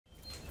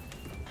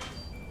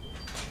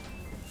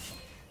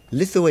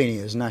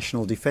Lithuania's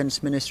National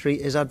Defence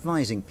Ministry is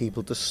advising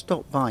people to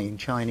stop buying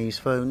Chinese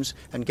phones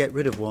and get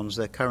rid of ones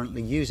they're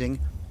currently using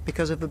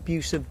because of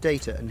abuse of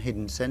data and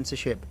hidden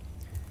censorship.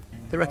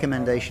 The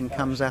recommendation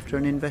comes after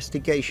an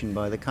investigation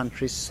by the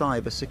country's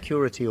cyber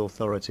security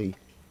authority.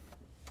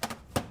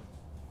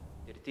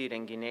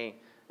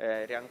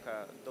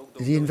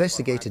 The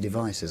investigator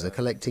devices are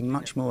collecting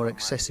much more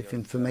excessive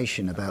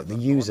information about the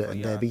user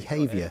and their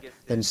behaviour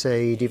than,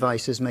 say,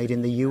 devices made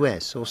in the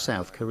US or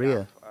South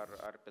Korea.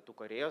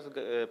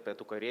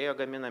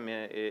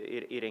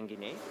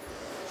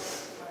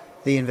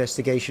 The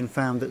investigation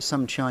found that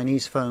some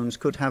Chinese phones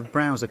could have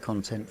browser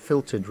content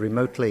filtered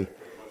remotely.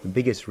 The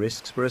biggest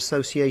risks were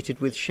associated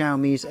with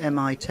Xiaomi's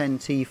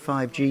Mi-10T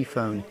 5G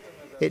phone.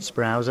 Its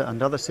browser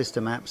and other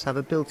system apps have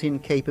a built-in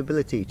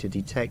capability to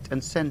detect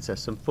and censor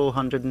some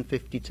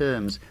 450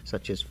 terms,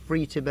 such as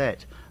Free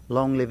Tibet,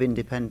 Long Live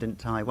Independent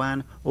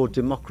Taiwan, or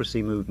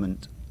Democracy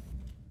Movement.